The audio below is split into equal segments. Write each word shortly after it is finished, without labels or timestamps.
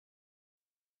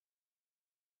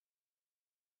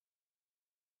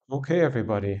Okay,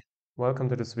 everybody, welcome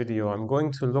to this video. I'm going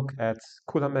to look at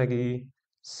Qullamaggie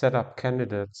setup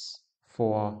candidates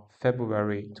for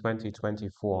February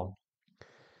 2024.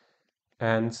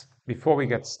 And before we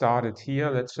get started here,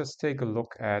 let's just take a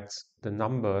look at the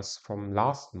numbers from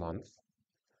last month.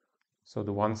 So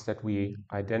the ones that we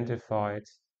identified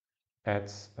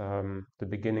at the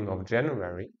beginning of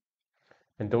January.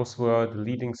 And those were the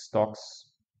leading stocks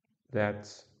that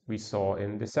we saw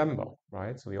in December,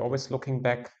 right? So we're always looking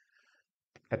back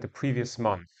at the previous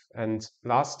month. And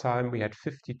last time we had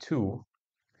 52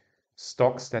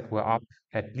 stocks that were up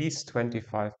at least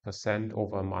 25%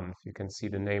 over a month. You can see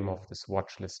the name of this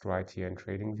watch list right here in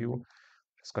TradingView.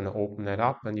 Just going to open that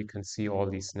up and you can see all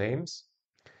these names.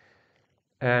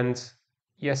 And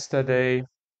yesterday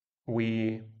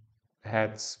we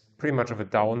had pretty much of a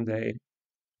down day.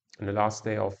 And the last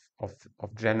day of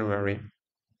January,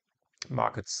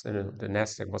 markets, the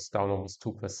Nasdaq was down almost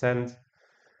 2%.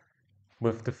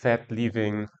 With the Fed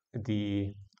leaving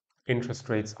the interest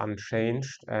rates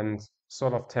unchanged and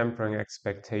sort of tempering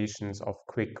expectations of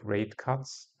quick rate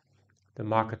cuts. The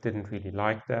market didn't really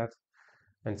like that.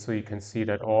 And so you can see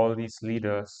that all these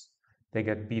leaders, they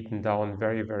get beaten down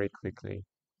very, very quickly.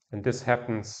 And this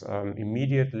happens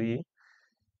immediately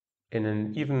in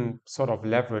an even sort of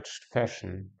leveraged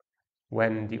fashion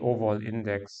when the overall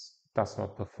index does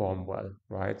not perform well,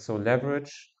 right? So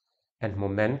leverage and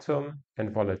momentum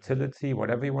and volatility,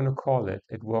 whatever you want to call it,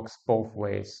 it works both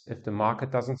ways. If the market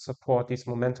doesn't support these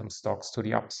momentum stocks to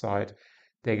the upside,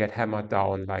 they get hammered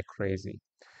down like crazy.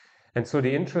 And so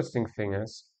the interesting thing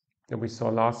is that we saw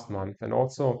last month and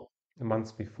also the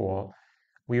months before,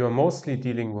 we were mostly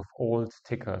dealing with old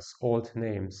tickers, old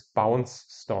names, bounce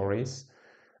stories.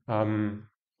 You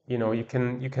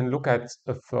can look at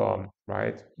a firm,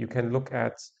 right? You can look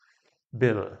at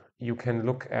Bill, you can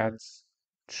look at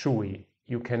Chewy,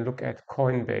 you can look at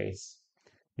Coinbase,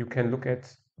 you can look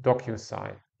at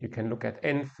DocuSign, you can look at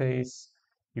Enphase,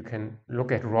 you can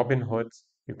look at Robinhood,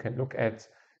 you can look at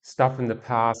stuff in the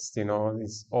past,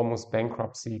 these almost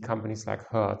bankruptcy companies like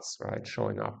Hertz, right,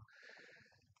 showing up.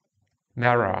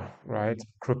 Mara, right,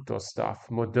 crypto stuff,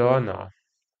 Moderna.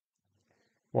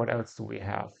 What else do we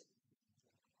have?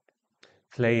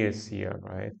 Play is here,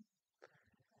 right?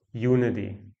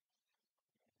 Unity,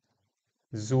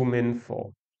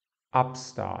 ZoomInfo,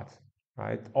 Upstart,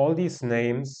 right? All these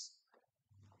names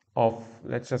of,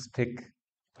 let's just pick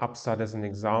Upstart as an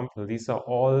example. These are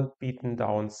all beaten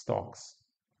down stocks.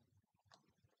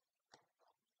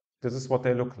 This is what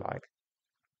they look like.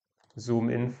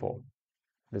 ZoomInfo,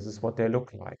 this is what they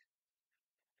look like.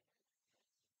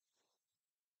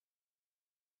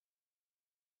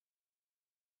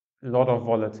 A lot of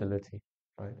volatility,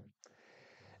 right?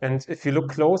 And if you look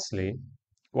closely,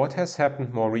 what has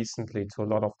happened more recently to a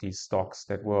lot of these stocks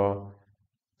that were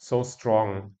so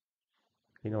strong,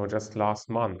 just last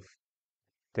month?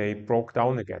 They broke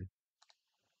down again.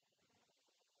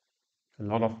 A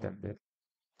lot of them did.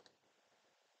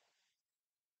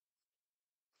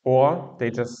 Or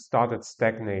they just started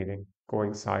stagnating,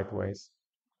 going sideways.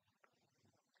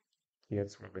 Here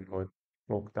it's Robinhood,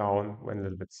 broke down, went a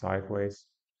little bit sideways.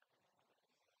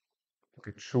 Look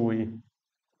at Chewy,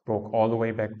 broke all the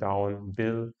way back down.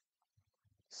 Bill,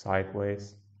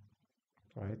 sideways,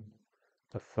 right?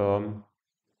 Affirm,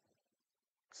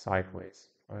 sideways,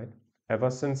 right? Ever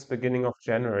since beginning of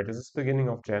January, this is beginning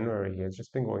of January here, it's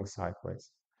just been going sideways.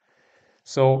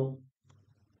 So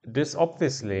this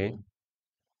obviously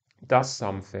does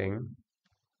something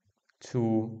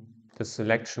to the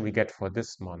selection we get for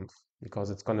this month because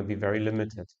it's going to be very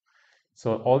limited.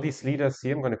 So all these leaders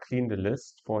here, I'm going to clean the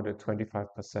list for the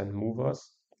 25%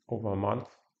 movers over a month.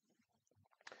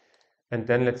 And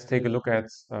then let's take a look at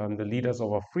the leaders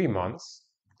over 3 months.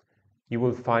 You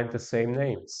will find the same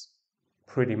names,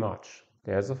 pretty much.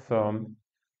 There's Affirm,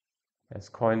 there's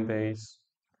Coinbase,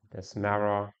 there's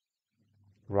Mara,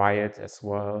 Riot as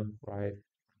well, right?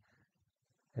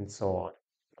 And so on.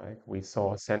 Right? We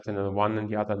saw Sentinel-1 in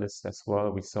the other list as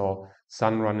well. We saw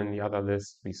Sunrun in the other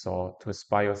list. We saw Twist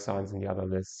Bioscience in the other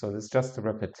list. So it's just a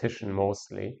repetition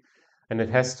mostly. And it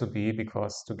has to be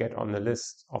because to get on the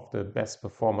list of the best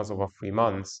performers over 3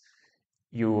 months,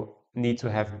 you need to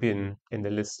have been in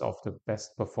the list of the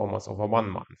best performers over 1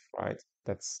 month, right?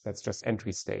 That's just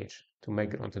entry stage to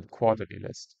make it onto the quarterly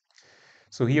list.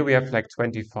 So here we have like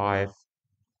 25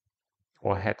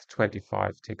 or had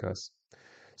 25 tickers.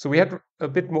 So we had a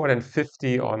bit more than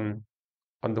 50 on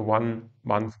the 1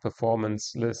 month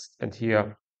performance list, and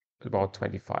here about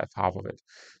 25, half of it.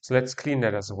 So let's clean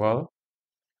that as well.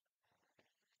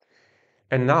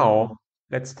 And now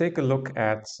let's take a look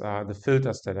at the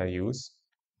filters that I use.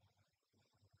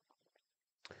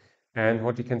 And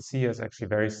what you can see is actually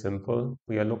very simple.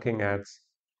 We are looking at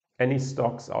any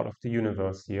stocks out of the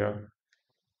universe here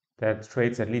that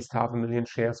trades at least 500,000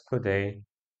 shares per day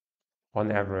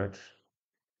on average,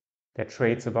 that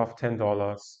trades above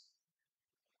 $10,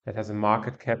 that has a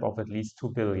market cap of at least 2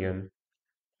 billion,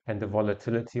 and the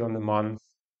volatility on the month,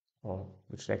 or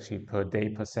which is actually per day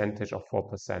percentage of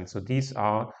 4%. So these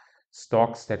are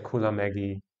stocks that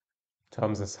Qullamaggie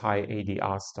terms as high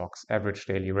ADR stocks, average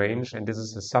daily range. And this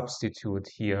is a substitute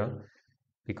here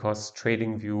because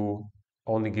TradingView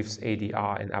only gives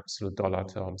ADR in absolute dollar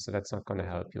terms. So that's not going to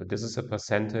help you. This is a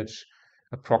percentage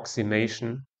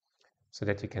approximation so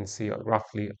that you can see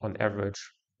roughly on average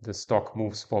the stock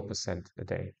moves 4% a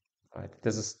day. Right?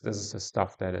 This is the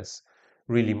stuff that is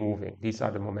really moving. These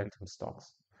are the momentum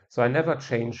stocks. So I never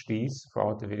change these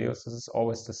throughout the videos. This is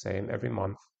always the same every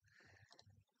month.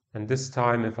 And this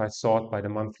time, if I sort by the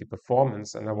monthly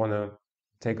performance and I want to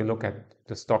take a look at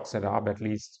the stocks that are up at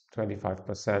least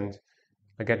 25%,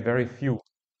 I get very few.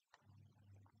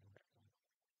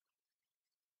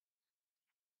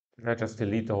 Did I just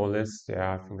delete the whole list?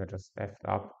 Yeah, I think I just effed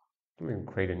up. Let me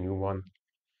create a new one.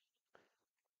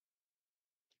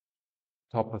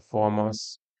 Top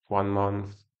performers, 1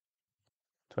 month,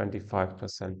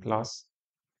 25% plus.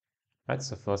 That's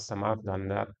the first time I've done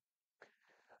that.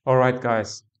 All right,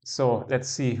 guys. So let's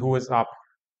see who is up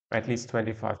at least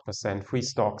 25%. Free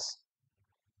stocks.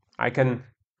 I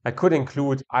could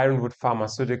include Ironwood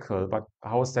Pharmaceutical, but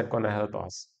how is that going to help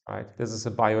us, right? This is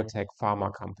a biotech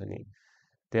pharma company.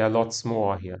 There are lots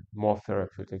more here, more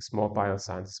therapeutics, more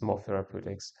biosciences, more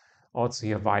therapeutics. Also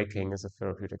here, Viking is a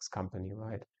therapeutics company,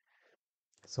 right?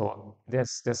 So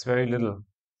there's very little.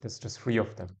 There's just 3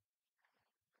 of them.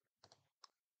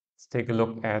 Let's take a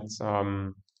look at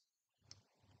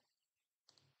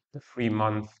the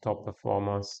 3-month top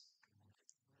performers.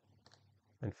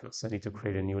 And first I need to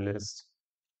create a new list.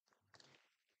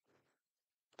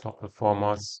 Top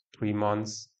performers, 3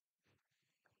 months.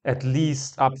 At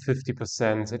least up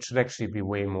 50%. It should actually be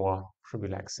way more. Should be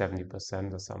like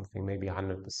 70% or something, maybe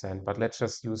 100%. But let's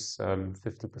just use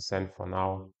 50% for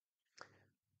now.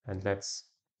 And let's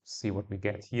see what we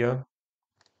get here.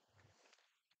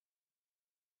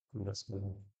 I'm just going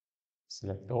to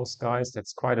select those guys.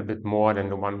 That's quite a bit more than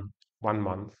the one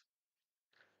month.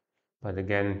 But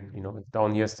again,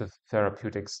 down here's the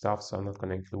therapeutic stuff, so I'm not going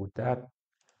to include that.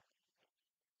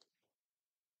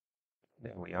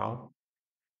 There we are.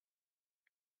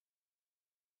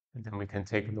 And then we can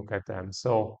take a look at them.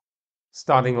 So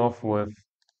starting off with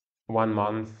 1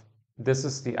 month, this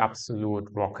is the absolute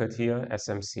rocket here,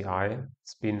 SMCI.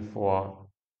 It's been for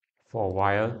a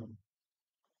while.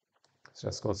 Let's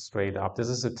just go straight up. This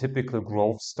is a typical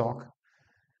growth stock.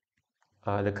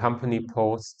 The company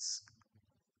posts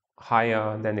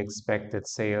higher than expected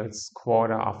sales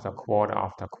quarter after quarter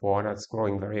after quarter. It's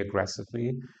growing very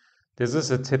aggressively. This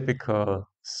is a typical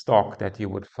stock that you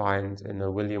would find in a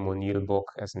William O'Neill book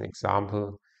as an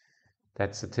example.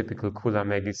 That's a typical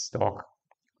Qullamaggie stock.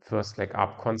 First leg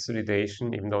up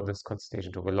consolidation, even though this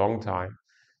consolidation took a long time,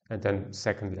 and then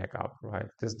second leg up, right?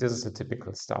 This is the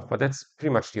typical stuff, but that's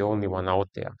pretty much the only one out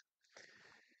there.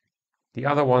 The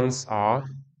other ones are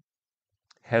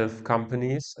health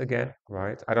companies again,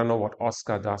 right? I don't know what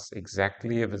Oscar does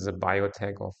exactly, if it's a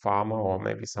biotech or pharma or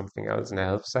maybe something else in the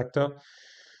health sector.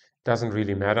 Doesn't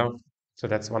really matter. So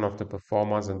that's one of the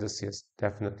performers, and this is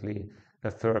definitely a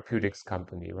therapeutics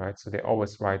company, right? So they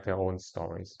always write their own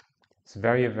stories. It's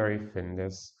very, very thin.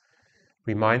 This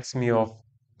reminds me of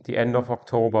the end of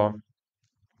October,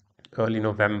 early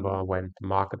November, when the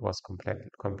market was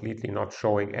completely not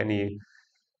showing any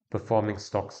performing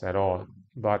stocks at all.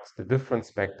 But the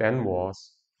difference back then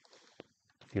was,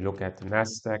 if you look at the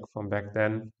NASDAQ from back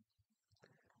then,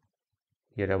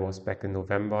 here that was back in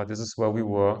November, this is where we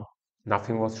were.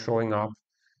 Nothing was showing up.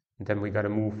 And then we got a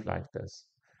move like this.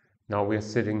 Now we're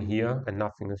sitting here and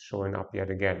nothing is showing up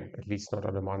yet again, at least not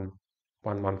on the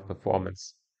 1 month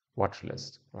performance watch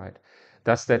list, right?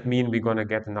 Does that mean we're going to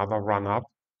get another run up?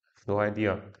 No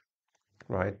idea,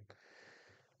 right?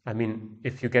 I mean,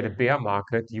 if you get a bear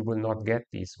market, you will not get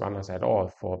these runners at all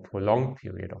for a prolonged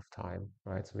period of time,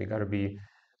 right? So we got to be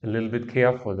a little bit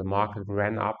careful. The market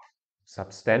ran up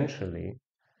substantially,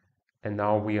 and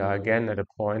now we are again at a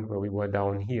point where we were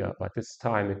down here. But this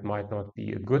time it might not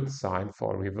be a good sign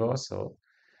for a reversal.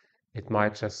 It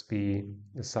might just be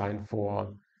a sign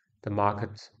for the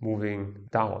market moving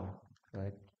down,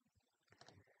 right?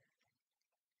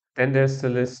 Then there's the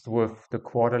list with the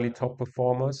quarterly top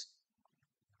performers.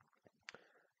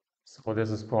 So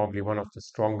this is probably one of the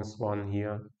strongest one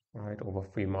here, right? Over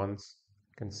 3 months.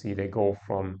 You can see they go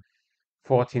from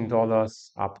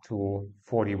 $14 up to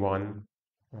 41,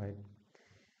 right?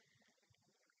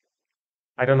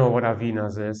 I don't know what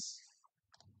Avinas is.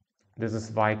 This is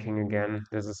Viking again.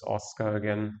 This is Oscar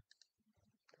again.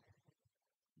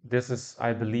 This is,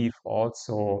 I believe,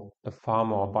 also a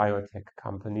pharma or biotech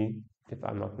company, if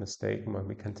I'm not mistaken, but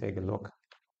we can take a look.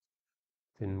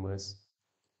 Finwis,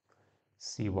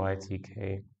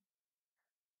 CYTK.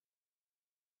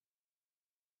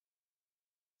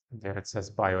 There it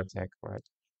says biotech, right?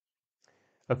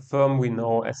 A firm we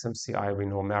know, SMCI we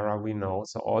know, Mara we know.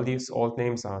 So all these old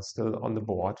names are still on the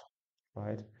board,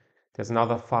 right? There's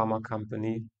another pharma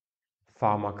company,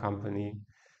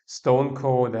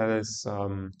 StoneCo, that is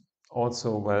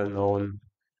also well-known,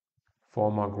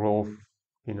 former growth,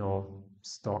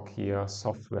 stock here,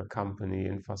 software company,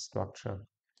 infrastructure.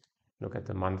 Look at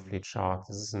the monthly chart.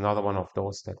 This is another one of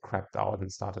those that crapped out and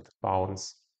started to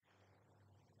bounce.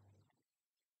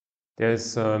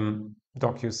 There's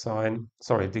DocuSign,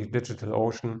 sorry,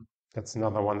 DigitalOcean. That's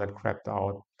another one that crapped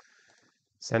out.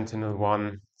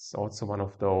 Sentinel-1 is also one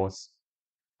of those.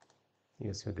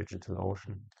 Here's your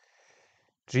DigitalOcean.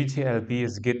 GTLB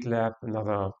is GitLab,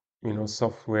 another,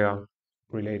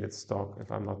 software-related stock,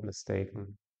 if I'm not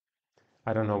mistaken.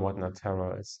 I don't know what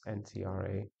Natera is,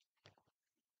 NTRA.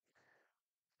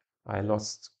 I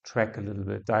lost track a little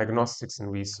bit. Diagnostics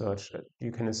and research.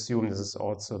 You can assume this is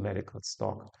also a medical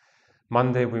stock.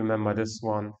 Monday, remember this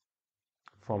one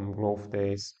from growth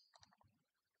days.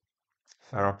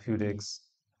 Therapeutics.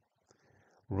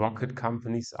 Rocket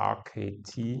companies,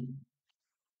 RKT.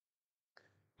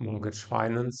 Mortgage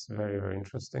finance, very, very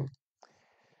interesting.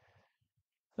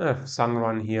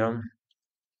 Sunrun here.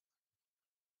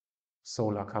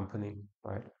 Solar company,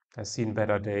 right? Has seen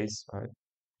better days, right?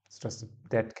 It's just a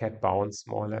dead cat bounce,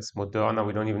 more or less. Moderna,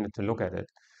 we don't even need to look at it.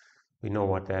 We know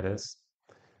what that is.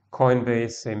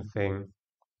 Coinbase, same thing.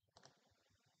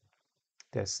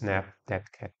 There's Snap, dead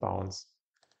cat bounce.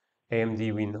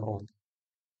 AMD, we know.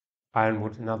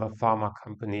 Ironwood, another pharma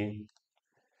company.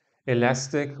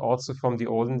 Elastic, also from the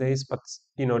olden days, but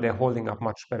they're holding up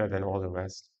much better than all the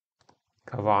rest.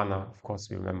 Carvana, of course,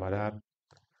 we remember that.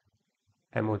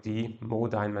 MOD,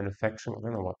 Modine Manufacturing, I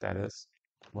don't know what that is.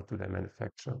 What do they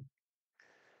manufacture?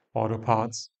 Auto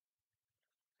parts.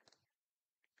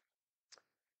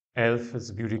 Elf is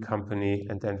a beauty company,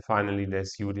 and then finally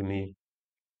there's Udemy.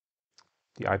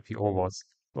 The IPO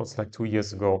was like 2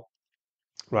 years ago,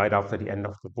 right after the end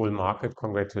of the bull market.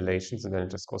 Congratulations, and then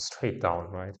it just goes straight down,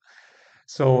 right?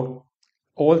 So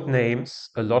old names,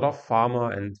 a lot of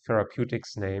pharma and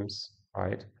therapeutics names,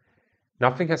 right?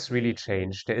 Nothing has really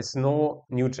changed. There is no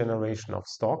new generation of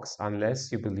stocks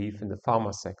unless you believe in the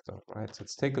pharma sector, right? So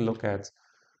let's take a look at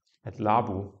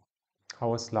Labu.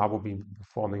 How has Labu been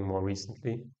performing more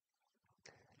recently?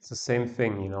 It's the same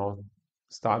thing,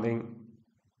 starting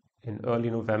in early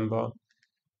November.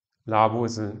 Labu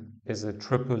is a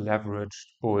triple leveraged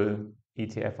bull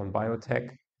ETF on biotech,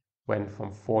 went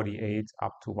from 48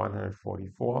 up to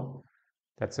 144.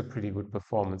 That's a pretty good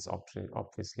performance option.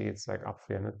 Obviously, it's like up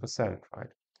 300%, right?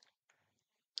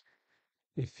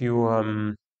 If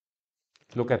you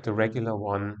look at the regular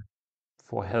one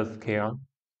for healthcare,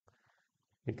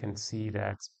 you can see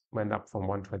that went up from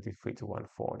 123 to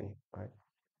 140, right?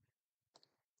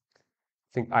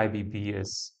 I think IBB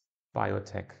is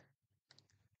biotech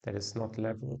that is not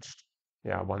leveraged.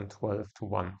 Yeah, 112 to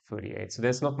 138. So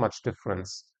there's not much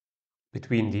difference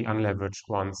between the unleveraged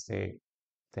ones. They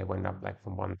went up like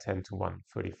from 110 to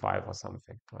 135 or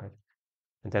something, right?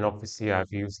 And then obviously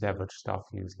I've used leverage stuff,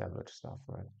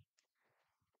 right?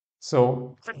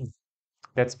 So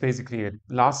that's basically it.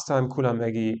 Last time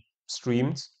Qullamaggie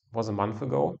streamed was a month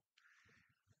ago.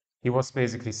 He was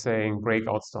basically saying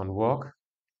breakouts don't work.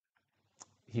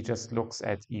 He just looks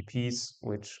at EPs,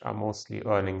 which are mostly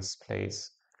earnings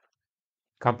plays.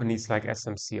 Companies like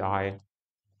SMCI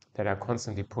that are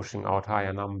constantly pushing out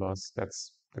higher numbers.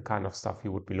 That's the kind of stuff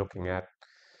you would be looking at.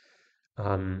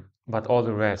 But all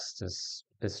the rest is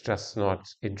just not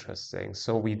interesting.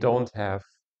 So we don't have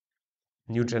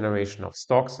new generation of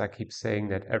stocks. I keep saying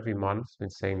that every month. I've been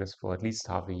saying this for at least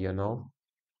half a year now.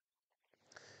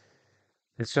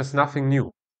 It's just nothing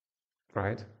new,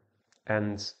 right?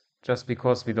 And just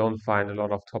because we don't find a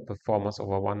lot of top performers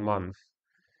over 1 month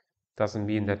doesn't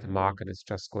mean that the market is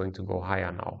just going to go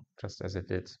higher now, just as it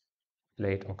did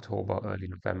late October, early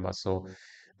November. So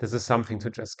this is something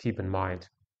to just keep in mind.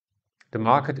 The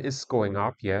market is going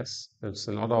up, yes. There's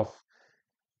a lot of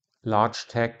large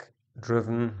tech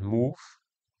driven move,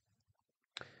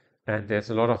 and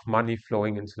there's a lot of money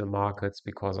flowing into the markets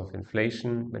because of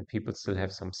inflation. When people still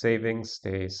have some savings,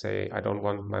 they say, I don't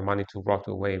want my money to rot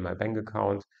away in my bank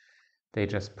account. They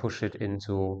just push it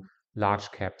into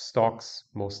large cap stocks,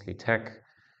 mostly tech,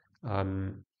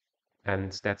 and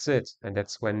that's it. And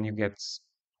that's when you get,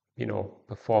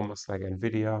 performers like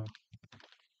Nvidia,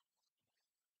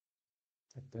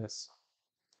 like this.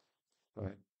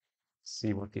 Right.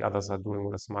 See what the others are doing.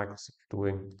 What is Microsoft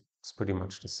doing? It's pretty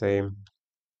much the same.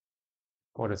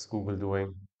 What is Google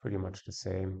doing? Pretty much the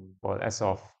same. Well, as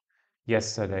of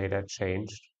yesterday, that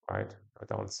changed, right?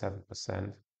 Down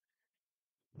 7%.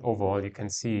 Overall, you can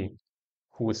see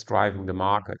who is driving the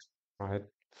market, right?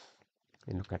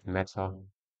 You look at Meta,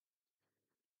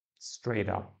 straight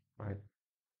up, right?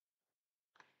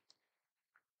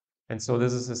 And so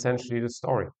this is essentially the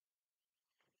story.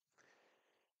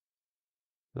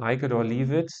 Like it or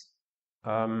leave it.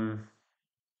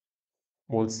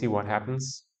 We'll see what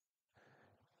happens.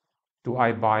 Do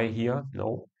I buy here?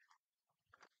 No.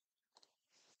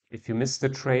 If you miss the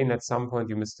train at some point,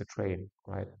 you miss the train,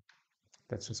 right?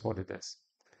 That's just what it is.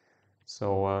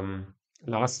 So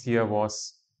last year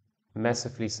was a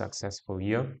massively successful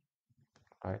year,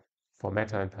 right? For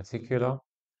Meta in particular.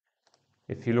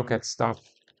 If you look at stuff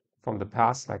from the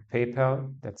past, like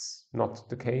PayPal, that's not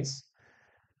the case.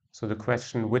 So the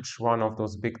question, which one of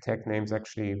those big tech names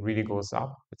actually really goes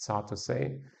up, it's hard to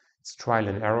say. It's trial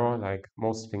and error, like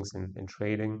most things in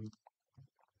trading.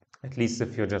 At least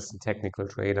if you're just a technical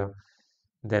trader,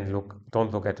 then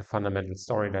don't look at the fundamental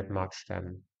story that much,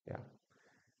 then yeah.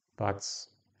 But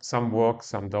some work,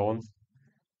 some don't,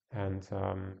 and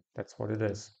that's what it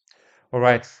is. All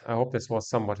right, I hope this was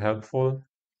somewhat helpful.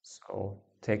 So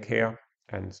take care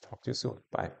and talk to you soon.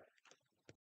 Bye.